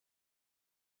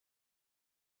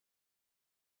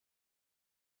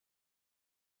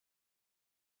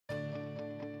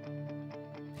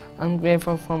I'm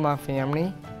grateful for my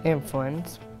family and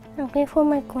friends. I'm grateful for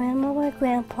my grandma, my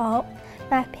grandpa,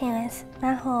 my parents,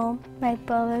 my home, my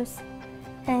brothers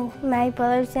and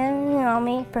the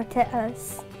army protect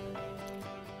us.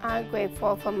 I'm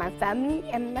grateful for my family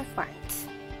and my friends.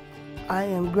 I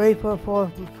am grateful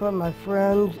for my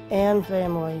friends and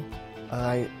family.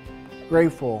 I'm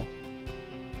grateful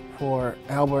for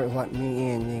Albert letting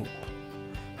me in and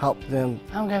help them.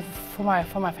 I'm grateful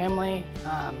for my family.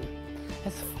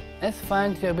 It's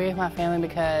fun to be with my family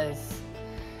because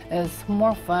it's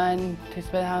more fun to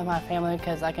spend time with my family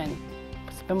because I can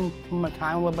spend more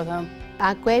time with them.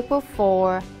 I'm grateful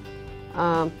for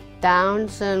Down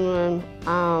syndrome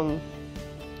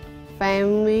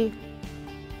family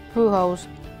Pujols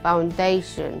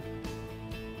Foundation,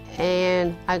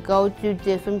 and I go to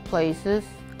different places.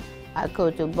 I go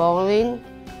to bowling,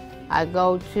 I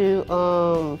go to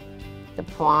the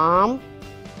prom,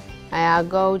 and I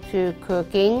go to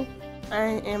cooking.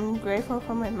 I am grateful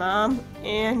for my mom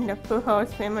and the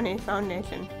Pujols Family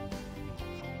Foundation.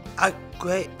 I'm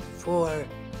grateful for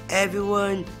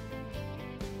everyone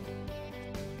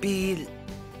be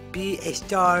a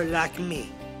star like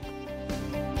me.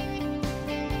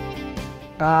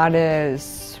 God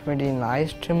is really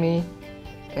nice to me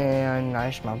and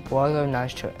nice to my brother,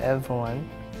 nice to everyone.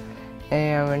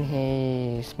 And when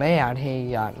he's mad,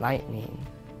 he got lightning.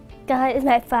 God is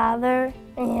my father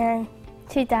and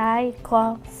to die,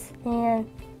 cross, and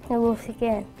he rose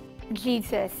again.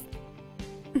 Jesus,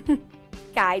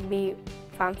 guide me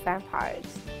from vampires.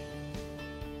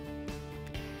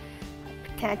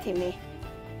 Protecting me.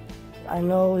 I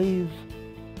know he's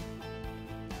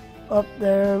up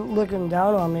there looking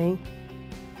down on me.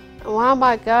 Oh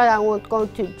my God, I want to go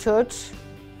to church,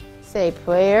 say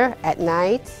prayer at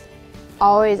night.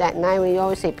 Always at night, we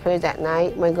always say prayers at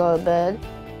night when we go to bed.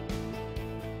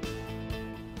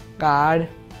 God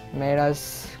made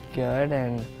us good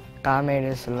and God made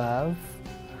us love.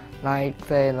 Like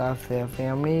they love their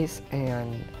families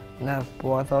and love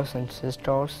brothers and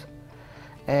sisters.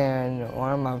 And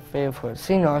one of my favorite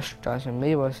singers, Justin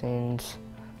Bieber, sings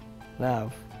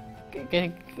love.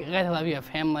 Get to love your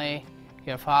family,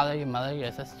 your father, your mother,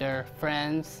 your sister,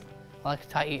 friends, like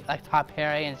Todd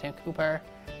Perry and Sam Cooper,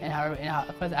 and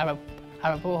of course Albert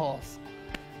Pujols.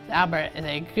 Albert is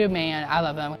a good man. I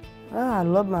love him. I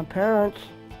love my parents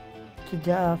to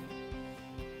death.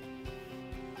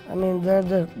 I mean, they're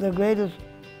the greatest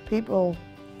people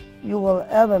you will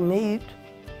ever meet.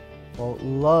 Well,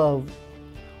 love,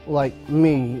 like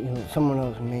me, someone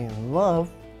else me, love,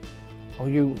 or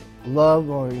you love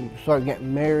or you start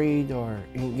getting married or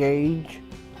engaged.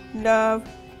 Love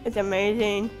is an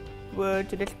amazing word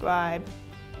to describe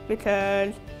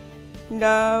because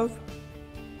love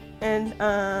is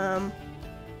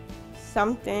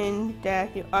something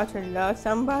that you ought to love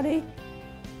somebody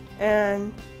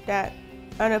and that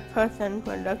other person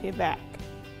will love you back.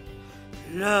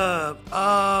 Love,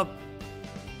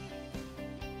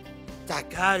 that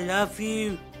God love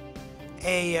you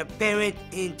and your parents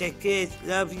and the kids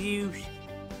love you.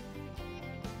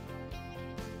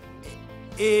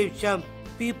 If some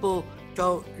people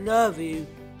don't love you,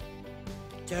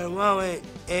 turn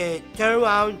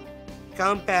around,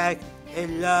 come back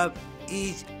and love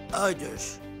each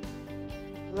others.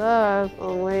 Love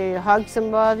when you hug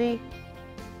somebody,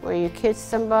 when you kiss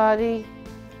somebody.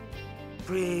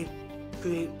 Bring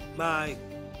my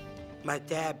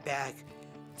dad back.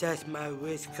 That's my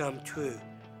wish come true.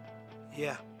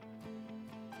 Yeah.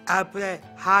 I play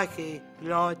hockey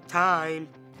long time.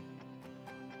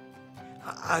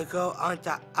 I go on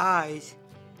the ice,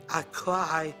 I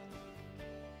cry,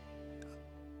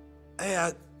 and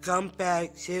I come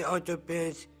back, sit on the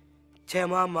bench, tell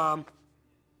my mom,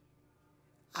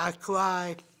 I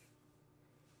cry.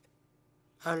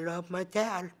 I love my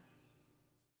dad.